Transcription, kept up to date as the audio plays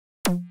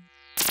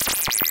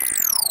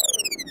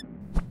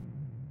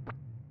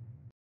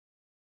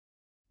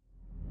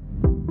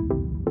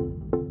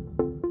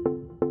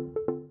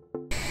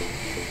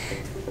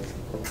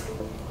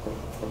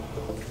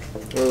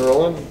Are we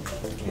rolling?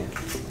 Yeah.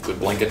 Good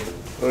blanket.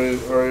 Are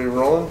you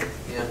rolling?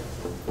 Yeah.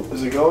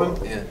 Is it going?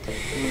 Yeah.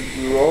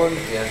 You rolling?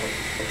 Yeah.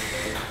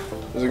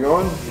 Is it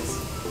going? Yes.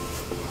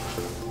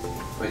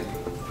 Wait,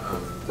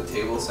 the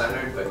table's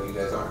centered, but you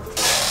guys aren't.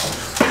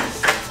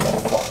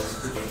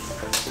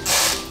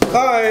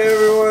 Hi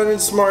everyone,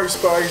 it's Mark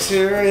Sparks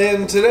here,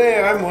 and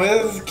today I'm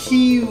with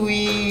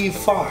Kiwi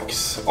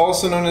Fox,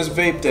 also known as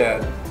Vape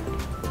Dad.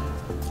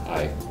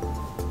 Hi.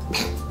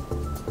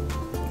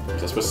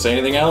 Is I supposed to say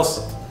anything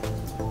else?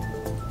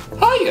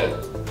 Hiya!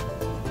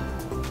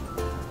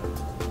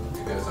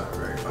 You guys aren't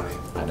very funny.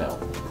 I know.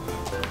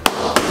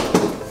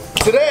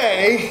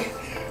 Today,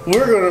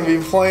 we're going to be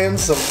playing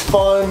some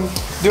fun,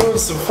 doing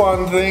some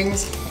fun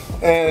things,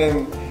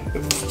 and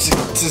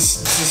to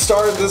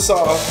start this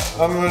off,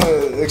 I'm going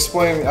to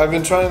explain. I've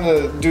been trying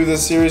to do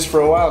this series for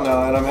a while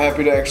now, and I'm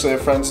happy to actually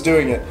have friends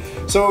doing it.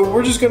 So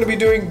we're just going to be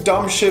doing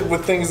dumb shit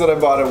with things that I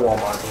bought at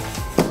Walmart.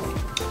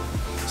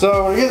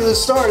 So we're getting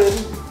this started.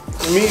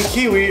 Me and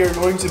Kiwi are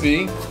going to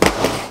be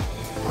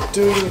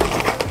doing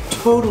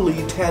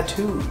totally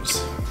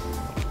tattoos.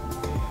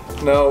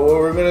 Now what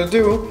we're going to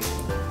do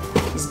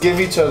is give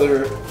each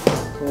other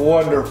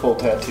wonderful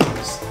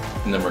tattoos.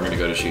 And then we're gonna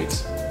go to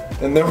Sheets.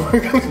 And then we're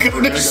gonna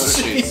go to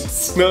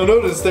Sheets. Now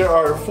notice there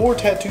are 4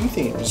 tattoo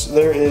themes.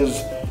 There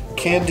is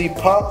candy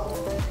pop,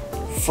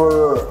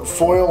 for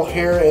foil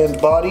hair and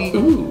body,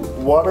 Ooh.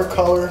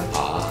 Watercolor,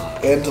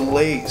 and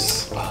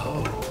lace.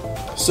 Oh.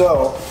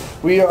 So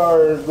we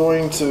are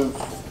going to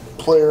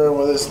play around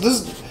with this.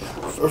 This,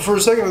 for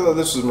a second, I thought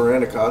this was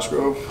Miranda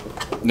Cosgrove.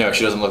 No,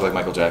 she doesn't look like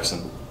Michael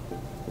Jackson.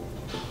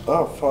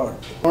 Oh fuck!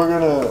 We're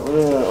gonna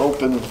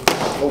open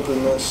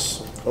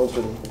this.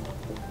 Open.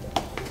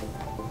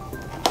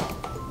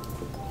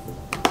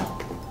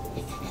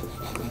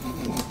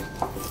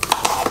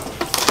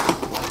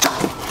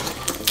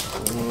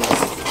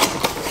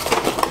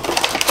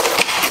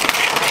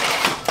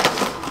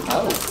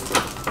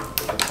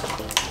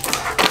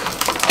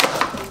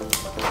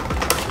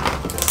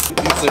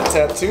 These are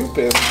tattoo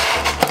pins.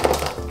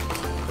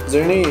 Is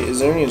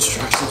there any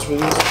instructions for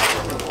these?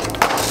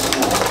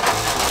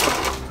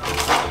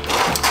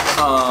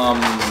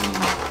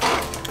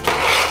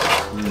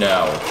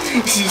 No.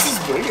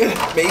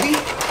 Maybe?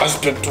 I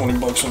spent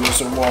 $20 on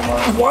this at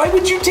Walmart. Why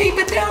would you tape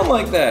it down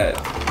like that?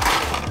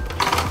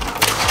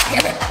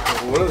 Damn it.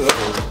 What is that?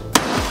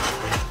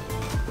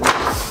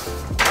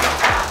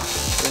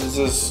 What is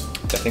this?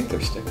 I think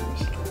they're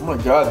stickers. Oh my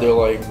god, they're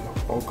like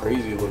all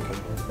crazy looking.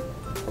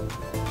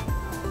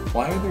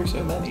 Why are there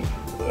so many?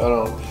 I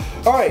don't know.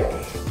 Alright,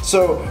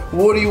 so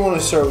what do you want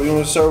to start with? You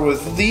want to start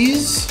with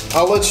these?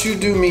 I'll let you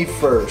do me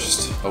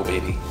first. Oh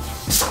baby.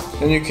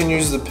 And you can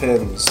use the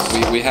pins.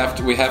 We have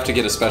to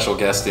get a special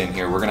guest in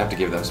here. We're gonna have to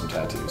give them some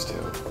tattoos too.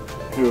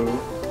 Who?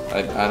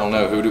 I don't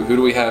know. Who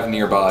do we have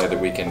nearby that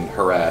we can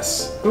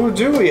harass? Who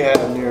do we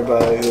have nearby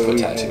that Put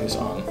we tattoos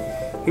on.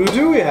 Who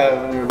do we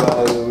have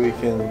nearby that we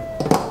can?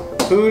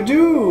 Who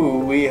do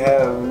we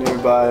have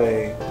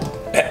nearby?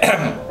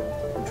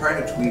 I'm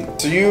trying to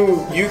tweet. So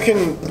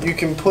you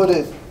can put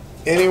it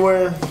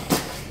anywhere.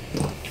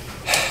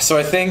 So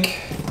I think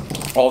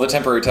all the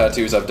temporary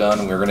tattoos I've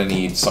done, we're gonna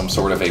need some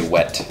sort of a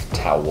wet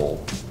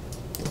towel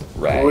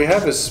rag. Well, we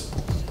have a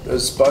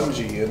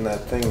spongy in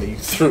that thing that you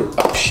threw.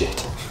 Oh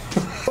shit.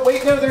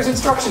 Wait, no, there's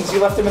instructions. You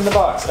left them in the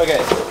box.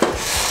 Okay.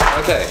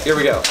 Okay, here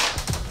we go.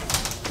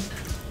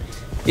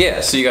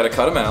 Yeah, so you gotta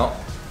cut them out.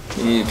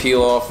 You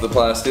peel off the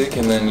plastic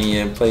and then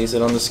you place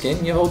it on the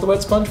skin. You hold the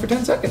wet sponge for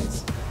 10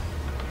 seconds.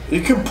 You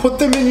can put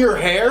them in your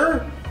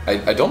hair?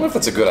 I don't know if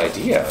that's a good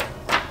idea.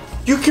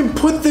 You can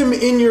put them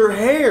in your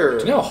hair.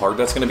 Do you know how hard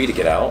that's gonna be to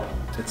get out?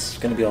 It's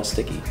gonna be all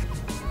sticky.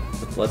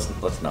 Let's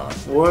not.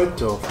 What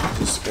the f-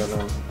 just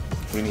gonna...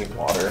 We need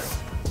water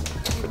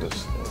for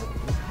this.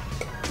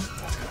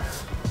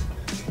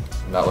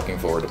 I'm not looking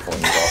forward to pulling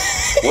these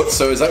off. What?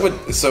 So is that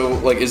what? So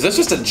like, is this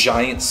just a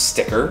giant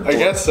sticker? I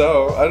guess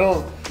so. I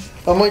don't...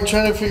 I'm like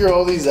trying to figure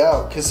all these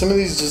out because some of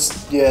these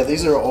just... Yeah,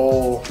 these are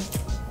all...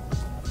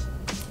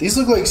 These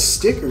look like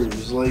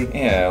stickers, like...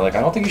 Yeah, like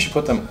I don't think you should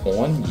put them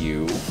on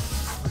you.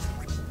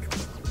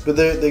 But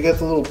they got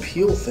the little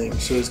peel thing,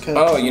 so it's kind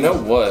of... Oh, you know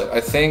what?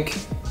 I think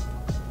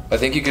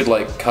you could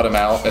like cut them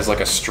out as like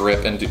a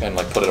strip and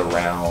like put it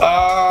around.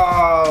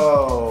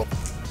 Oh!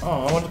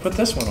 Oh, I wanted to put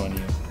this one on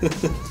you.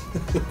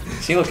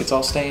 See, look, it's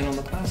all staying on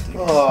the plastic.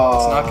 Oh.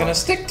 It's not gonna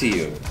stick to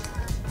you.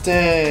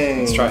 Dang.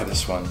 Let's try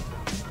this one.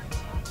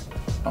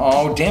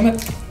 Oh, damn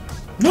it.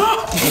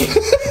 No!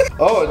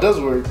 Oh, it does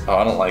work. Oh,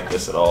 I don't like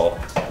this at all.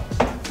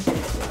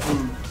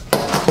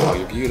 Oh,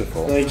 you're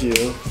beautiful. Thank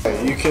you.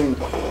 Okay,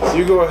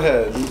 you go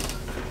ahead.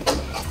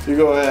 You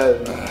go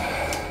ahead.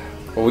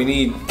 Well, we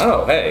need.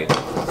 Oh, hey,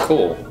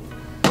 cool.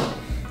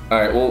 All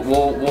right,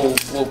 we'll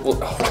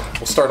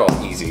start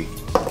off easy.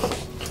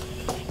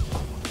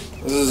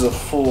 This is a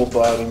full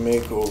body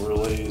makeover,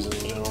 ladies and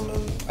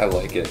gentlemen. I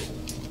like it.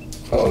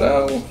 Oh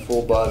no.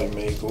 Full body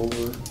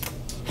makeover.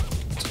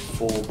 It's a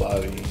full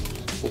body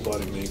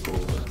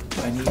makeover.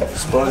 I need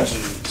spongy.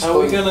 How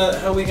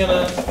are we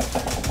gonna?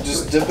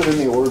 Just dip it in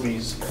the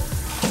Orbeez.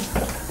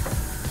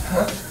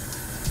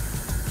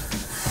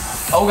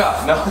 Oh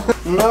god, no.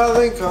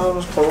 Nothing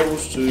comes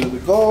close to the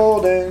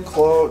golden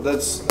cloak. I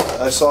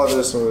saw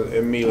this and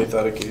immediately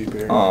thought of Katy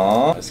Perry.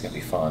 Aww. It's gonna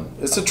be fun.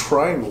 It's a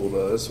triangle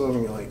though, that's what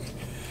I'm like.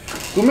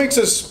 Who makes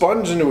a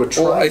sponge into a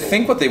triangle? Well, I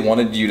think what they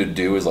wanted you to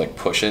do is like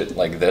push it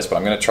like this, but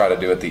I'm gonna try to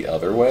do it the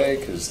other way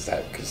because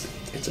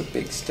it's a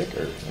big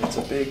sticker. It's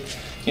a big.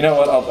 You know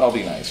what? I'll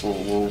be nice.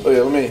 We'll Oh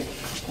yeah, let me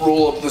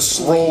roll up the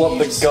sleeves. roll up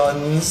the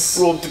guns.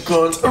 Roll up the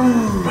guns.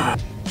 Try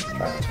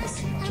not to make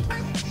too much of it.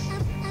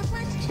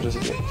 So does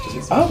it get?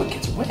 Oh, it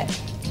gets wet.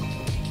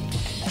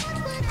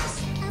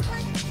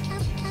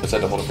 Just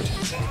had to hold it for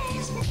 10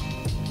 seconds.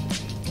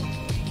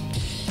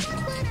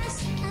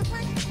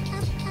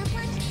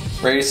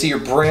 Ready to see your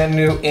brand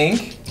new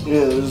ink?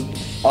 Yeah, there's...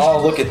 Oh,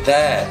 look at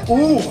that.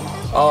 Ooh!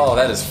 Oh,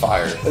 that is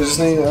fire. I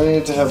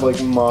need to have like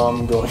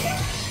mom going.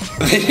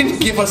 They didn't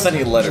give us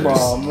any letters.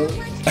 Mom.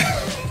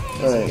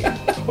 Alright.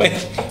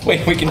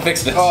 Wait, we can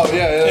fix this. Oh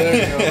yeah, there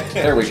you go.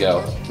 There we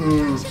go.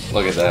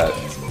 Look at that.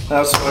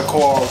 That's what I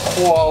call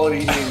quality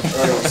ink.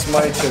 Alright, it's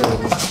my turn.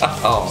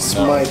 Oh, It's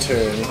no. my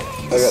turn.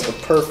 I got the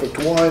perfect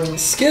one.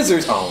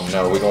 Skizzers. Oh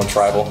no, we're going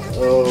tribal.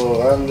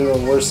 Oh, I'm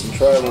doing worse than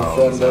tribal,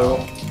 friendo.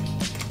 No.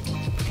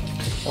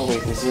 Oh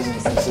wait, this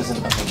isn't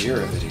a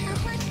Majira video.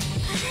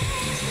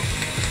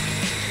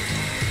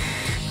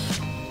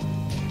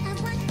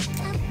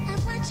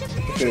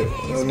 Okay,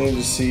 I need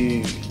to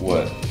see.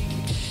 What?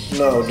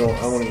 No, don't.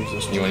 I want to use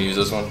this one. You want to use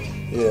this one?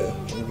 Yeah,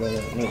 I'm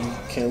gonna. No, you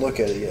can't look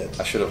at it yet.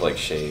 I should have like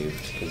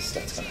shaved because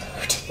that's gonna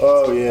hurt.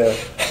 Oh yeah.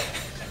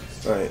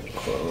 All right,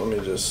 hold on, let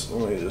me just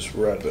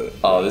wrap it.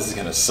 Oh, this is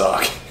gonna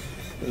suck.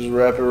 Just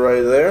wrap it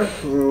right there.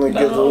 And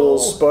get the little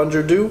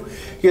sponger do.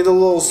 Get the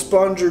little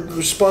sponger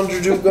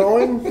do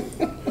going.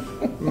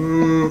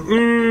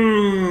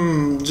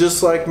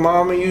 Just like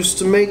Mama used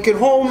to make it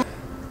home.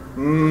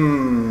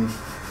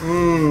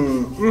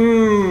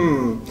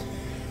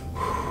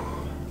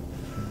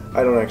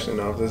 I don't actually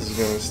know if this is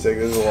gonna stick.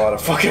 There's a lot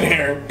of fucking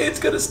hair. It's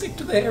gonna stick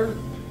to the hair.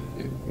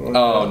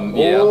 Oh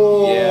yeah,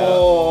 Oh,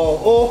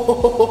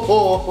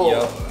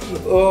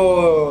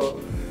 oh,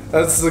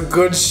 that's the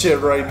good shit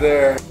right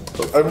there.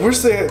 I wish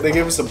they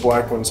gave us a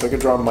black one so I could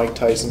draw Mike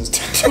Tyson's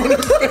tattoo on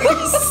his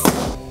face.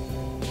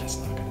 That's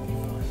not gonna be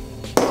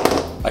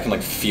fun. I can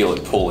like feel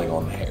it pulling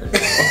on the hair.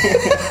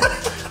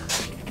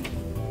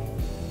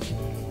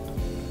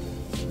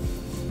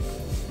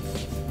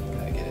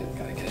 Gotta get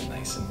it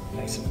nice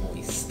and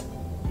moist.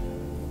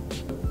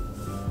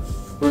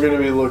 We're gonna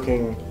be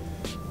looking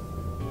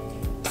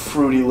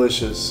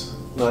fruitylicious,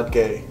 not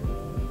gay.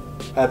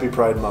 Happy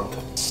Pride Month.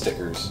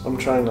 Stickers. I'm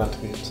trying not to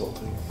be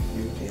insulting.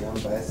 You damn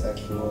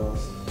bisexuals.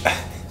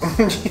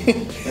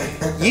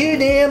 You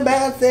damn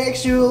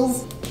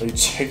bisexuals! Are you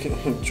checking?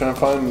 Trying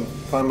to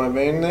find my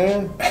vein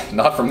there?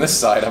 Not from this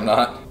side, I'm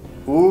not.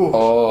 Ooh.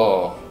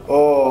 Oh.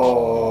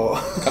 Oh.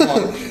 Come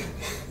on.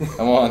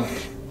 Come on.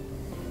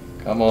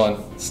 Come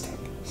on. Stick.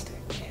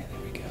 Yeah, there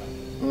we go.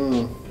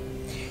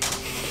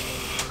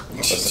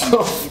 You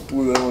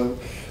blew that one.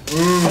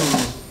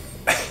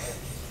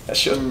 I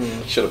should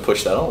have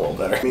pushed that on a little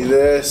better. Give me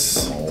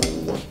this.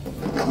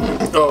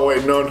 Oh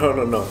wait, no.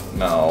 No.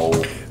 No.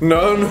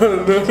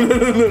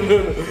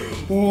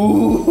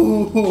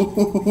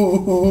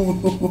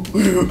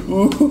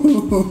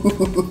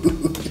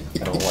 I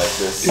don't like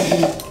this.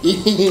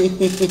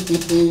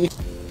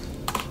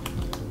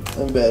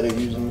 I'm bad at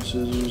using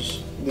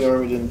scissors. The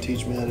army didn't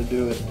teach me how to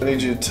do it. I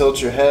need you to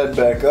tilt your head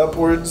back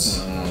upwards.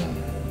 All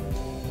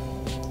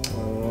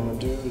I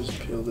want to do is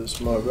peel this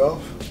mug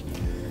off.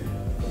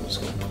 I'm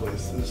just going to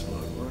place this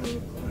mug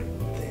right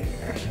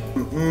there.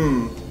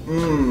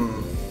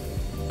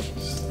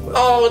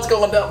 Oh, it's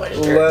going down my shirt.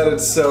 Let it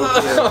soak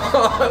in.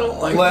 I don't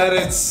like Let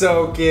it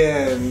soak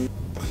in.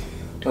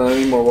 I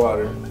need more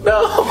water.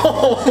 No.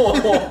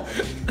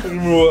 I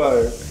need more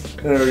water.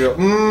 There we go.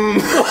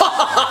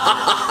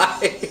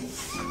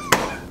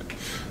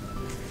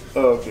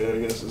 Okay, I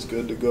guess it's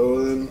good to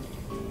go then.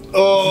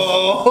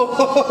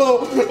 Oh!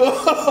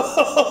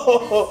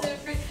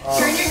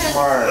 Turn your head.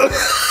 Smart.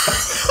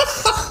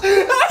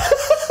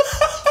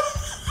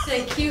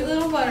 It's a cute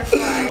little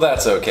butterfly.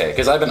 That's okay,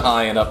 because I've been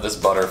eyeing up this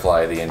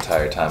butterfly the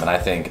entire time, and I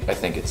think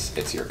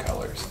it's your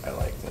colors. I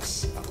like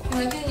this a lot.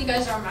 I like that you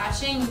guys are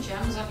matching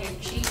gems on your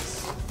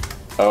cheeks.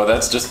 Oh,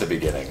 that's just the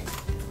beginning.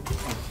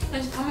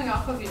 It's coming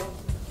off of you.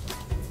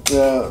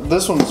 Yeah,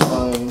 this one's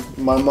fine.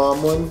 My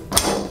mom one,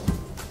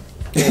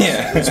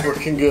 Yeah. it's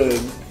working good.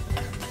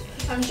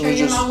 I'm sure Let me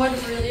your just- mom would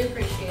really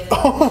appreciate it.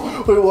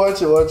 Oh, wait,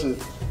 watch it.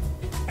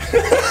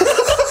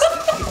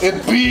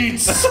 It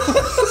beats!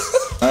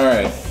 All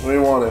right. What do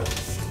you want it?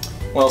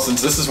 Well,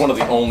 since this is one of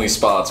the only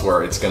spots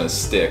where it's gonna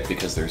stick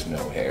because there's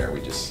no hair,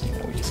 we just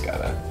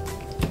gotta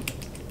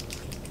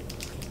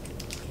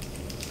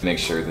make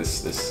sure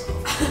this.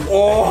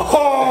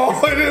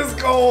 Oh, it is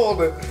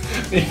cold!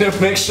 You know,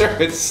 make sure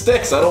it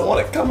sticks. I don't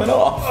want it coming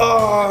off.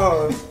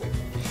 Oh!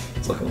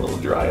 It's looking a little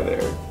dry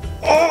there.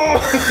 Oh!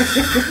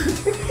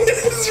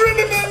 It's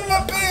running out of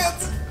my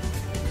pants!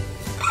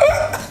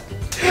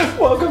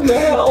 Welcome to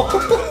hell.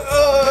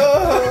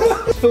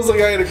 Feels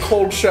like I had a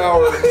cold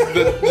shower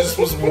that just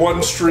was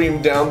one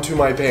stream down to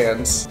my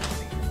pants.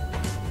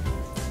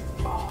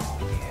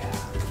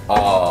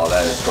 Oh,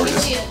 that is Let me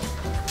gorgeous. see it.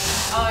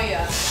 Oh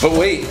yeah.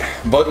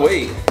 But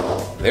wait,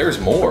 there's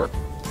more.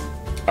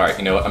 All right,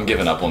 you know what? I'm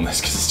giving up on this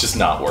because it's just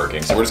not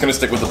working. So we're just gonna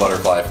stick with the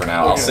butterfly for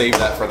now. I'll Okay. save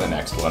that for the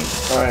next one.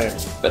 All right,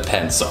 That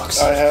pen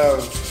sucks. I have.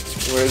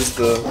 Where's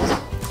the?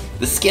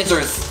 The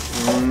skizzers.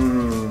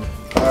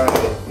 All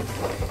right.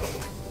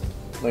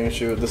 I'm not gonna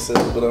show you what this is,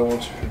 but I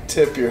want you to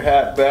tip your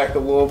hat back a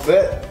little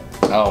bit.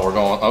 Oh, we're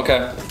going.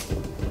 Okay.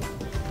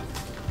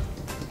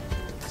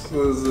 So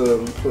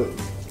let's put.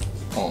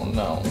 Oh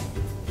no.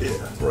 Yeah,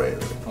 right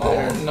there.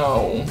 Oh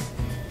no.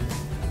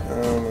 I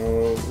don't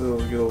know.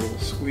 It'll get a little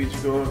squeeze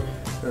going.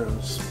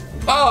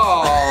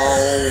 Oh.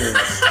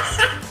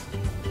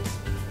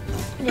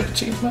 I'm gonna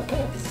change my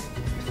pants.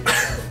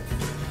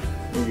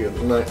 Let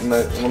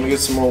me get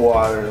some more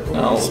water. Let me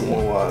No. get some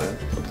more water.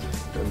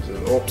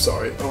 Oh,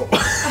 sorry. Oh.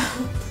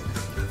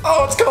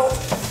 Oh, it's cold.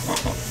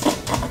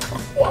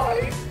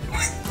 Why?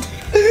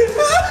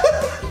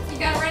 You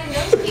got a runny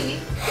nose, Kiwi.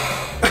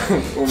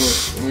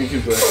 Let me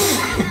keep that.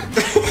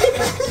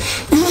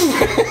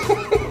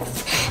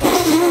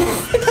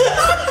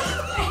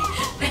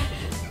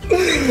 I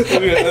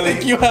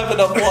think you have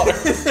enough water. I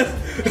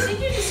think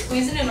you're just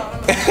squeezing it on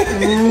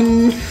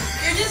him.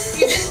 You're just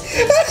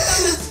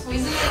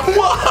squeezing it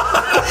on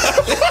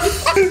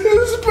him.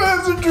 His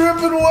pants are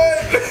dripping wet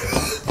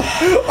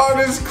on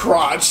his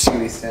crotch.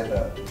 Kiwi, stand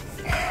up.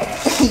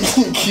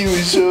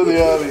 Kiwi, show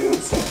the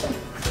audience.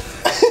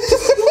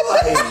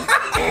 What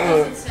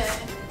does it say?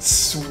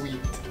 Sweet.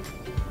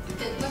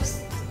 It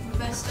looks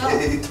messed up.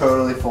 He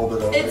totally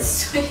folded over.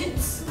 It's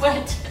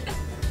wet.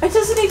 It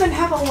doesn't even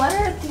have a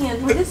letter at the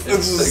end. What is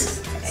It's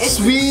this? just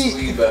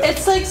sweet.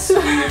 It's like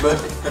sweet.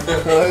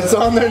 It's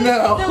on there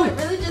now. No, it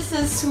really just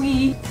says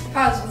sweet.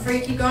 Pause before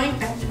you keep going.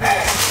 None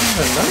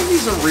of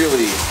these are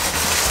really.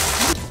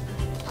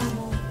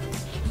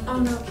 Oh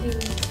no,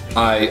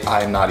 Kiwi.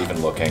 I'm not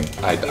even looking.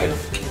 Can you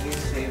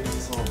save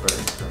these little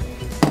birds for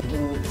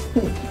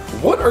me?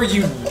 What are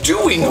you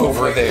doing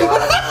over there?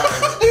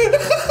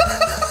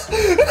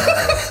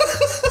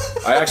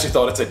 I actually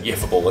thought it said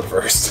yiffable at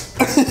first.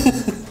 I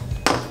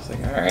was like,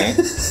 alright.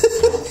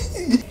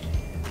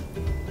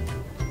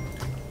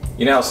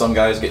 You know how some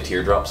guys get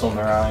teardrops on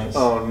their eyes?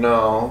 Oh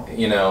no.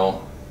 You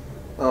know.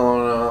 Oh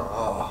no.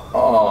 Oh.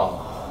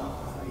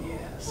 Oh,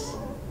 yes.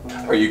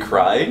 Are you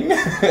crying?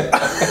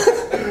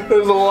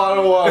 There's a lot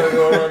of water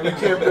going on. You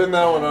can't pin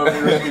that one on me,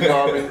 Ricky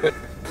Bobby.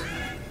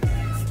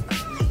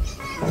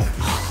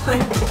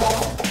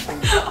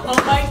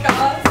 Oh my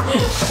god.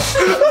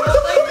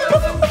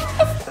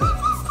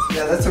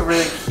 Yeah, that's a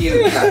really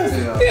cute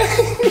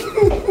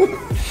tattoo.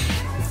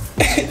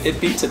 It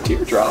beats a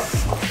teardrop.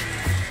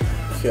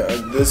 Yeah,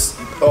 this.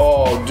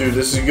 Oh, dude,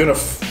 this is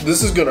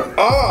gonna.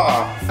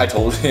 Ah! I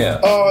told you. Yeah.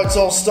 Oh, it's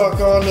all stuck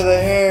onto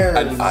the hair.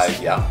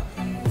 Yeah.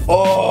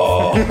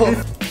 Oh.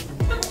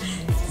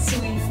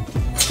 Sweet.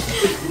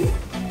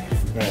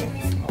 Right.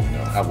 Oh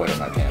no, how wet are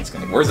my pants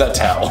gonna be? Where's that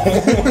towel?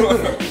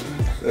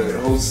 Alright,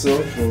 hold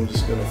still. I'm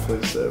just gonna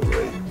place that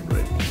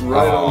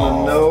right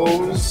on the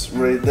nose,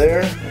 right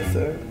there.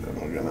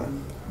 And we're gonna.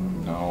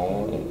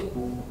 No.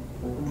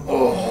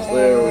 Oh,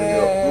 there we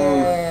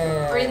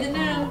go. Breathe it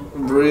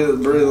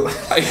in.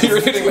 Breathe.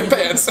 You're hitting my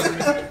pants.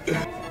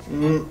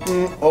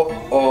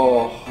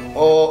 Oh.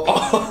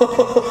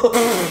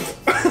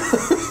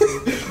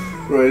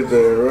 Right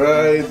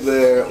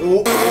there.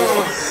 Oh.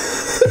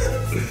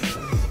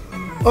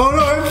 Oh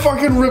no, I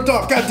fucking ripped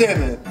off. God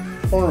damn it. I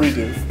wanna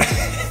redo.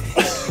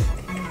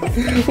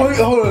 Wait,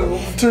 hold on.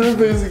 Turn and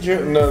face the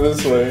camera. No,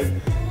 this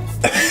way.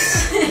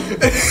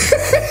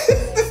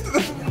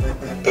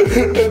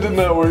 It did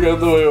not work out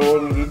the way I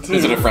wanted it to.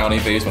 Is it a frowny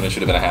face when it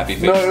should have been a happy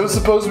face? No, it was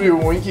supposed to be a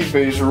winky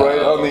face right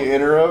on the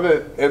inner of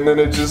it, and then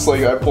it just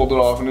like I pulled it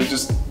off and it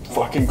just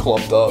fucking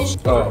clumped up.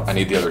 Oh, I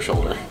need the other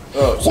shoulder.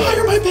 oh, Why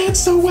are my pants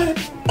so wet?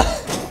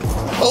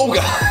 Oh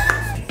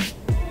god.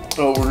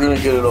 oh, we're gonna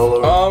get it all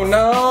over. Oh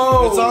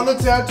no. It's on the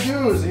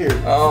tattoos here.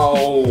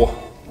 Oh.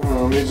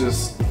 Let me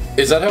just.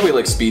 Is that how we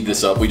like speed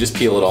this up? We just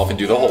peel it off and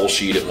do the whole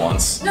sheet at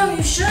once. No,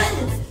 you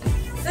shouldn't.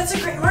 That's a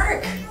great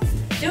mark.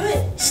 Do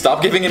it.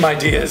 Stop giving him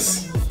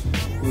ideas.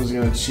 Who's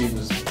gonna cheat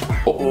this?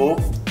 Oh.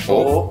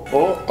 Oh.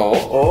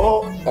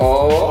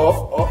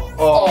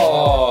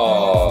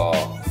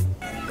 Oh.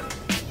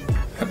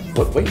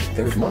 But wait,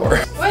 there's more.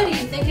 What do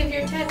you think of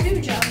your tattoo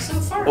job so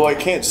far? Well, I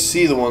can't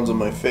see the ones on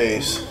my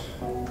face.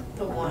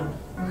 The one.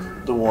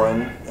 The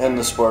one and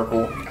the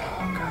sparkle.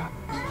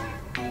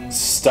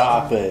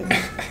 Stop it.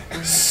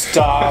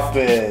 Stop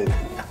it.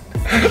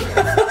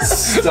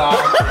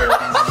 Stop it. What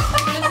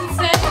does it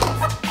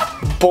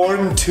say?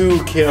 Born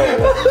to kill.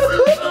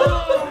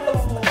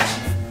 Oh.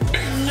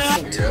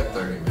 You're at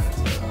 30 minutes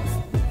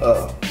now.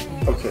 Oh.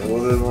 Okay,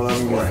 well then what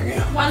I'm going.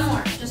 One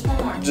more. Just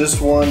one more.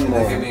 Just one Give me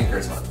more. a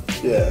Gerce one.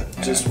 Yeah,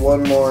 just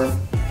one more.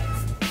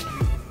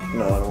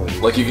 No, I don't want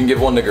you. Like you can give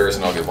one to Gerce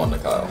and I'll give one to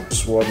Kyle.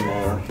 Just one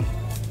more.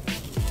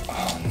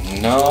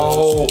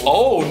 No.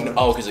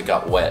 Oh, because it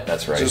got wet.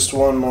 That's right. Just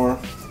one more.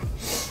 Oh,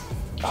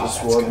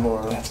 Just that's one gonna-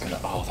 more.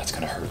 That's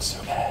gonna hurt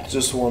so bad.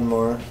 Just one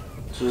more.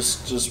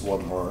 Just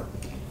one more.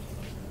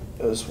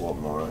 Just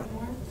one more.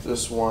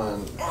 Just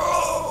one.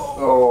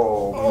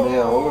 Oh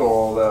man, look at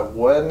all that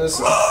wetness.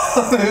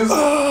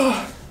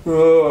 Oh,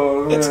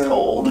 man. It's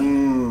cold. I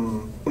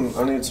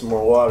need some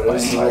more water.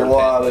 There's a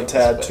lot of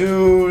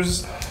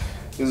tattoos.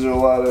 Is there a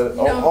lot of?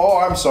 Oh,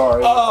 I'm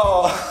sorry.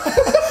 Oh.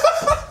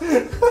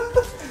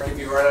 If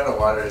you run out of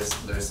water,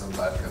 there's some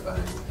vodka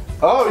behind you.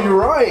 Oh, you're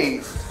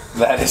right.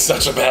 That is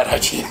such a bad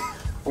idea.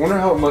 I wonder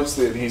how much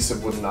the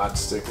adhesive would not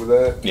stick with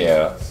that.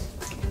 Yeah.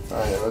 All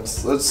right,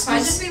 let's. I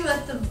just think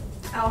let the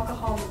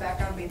alcohol in the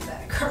background be the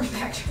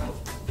backdrop.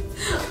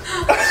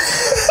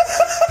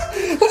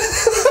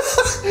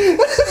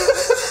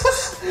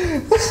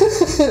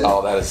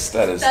 Oh, that is.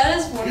 That is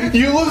wonderful.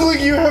 You look like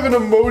you have an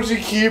emoji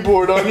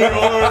keyboard on your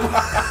arm.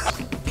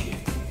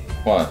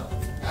 One.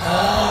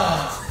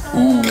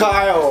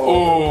 Kyle.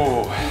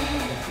 Ooh.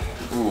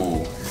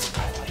 Ooh.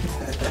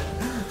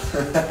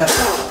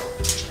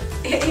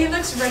 He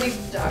looks ready to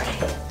die.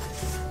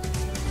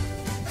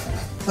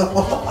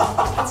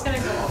 It's gonna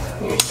go all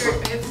over your shirt,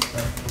 babe.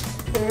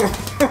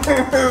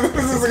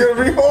 This is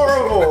gonna be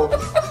horrible.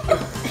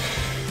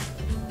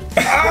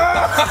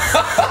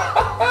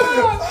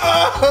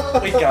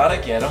 We gotta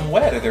get them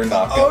wet or they're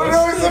not gonna. Oh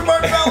no, it's in my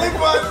belly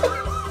button.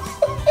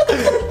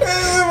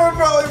 It's in my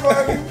belly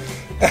button.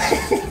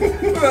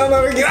 No,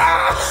 let me get.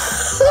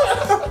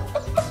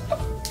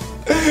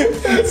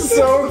 It's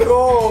so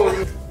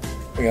cold.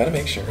 We gotta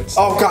make sure it's.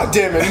 Oh god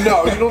damn it!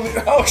 No, you don't.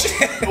 Oh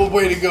shit! Well,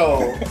 way to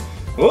go.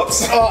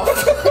 Whoops! Oh,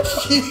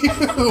 fuck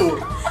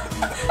you!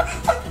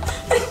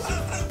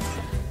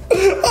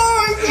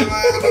 Oh, it's in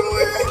my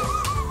underwear!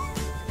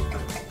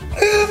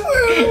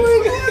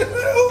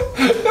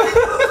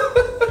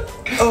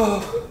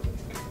 Oh.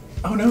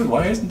 Oh no,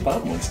 why isn't the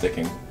bottom one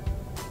sticking?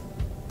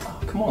 Oh,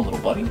 come on, little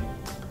buddy.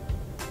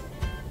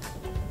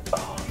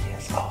 Oh,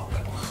 yes. Oh,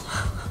 come on.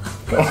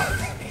 Go on.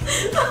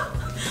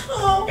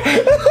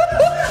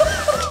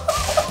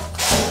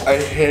 I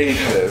hate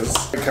this.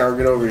 Kyle,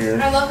 get over here.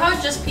 I love how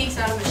it just peeks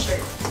out of his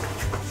shirt.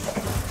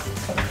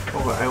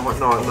 Oh, I want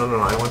no.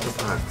 I want the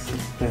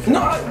packs.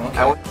 No, I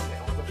want.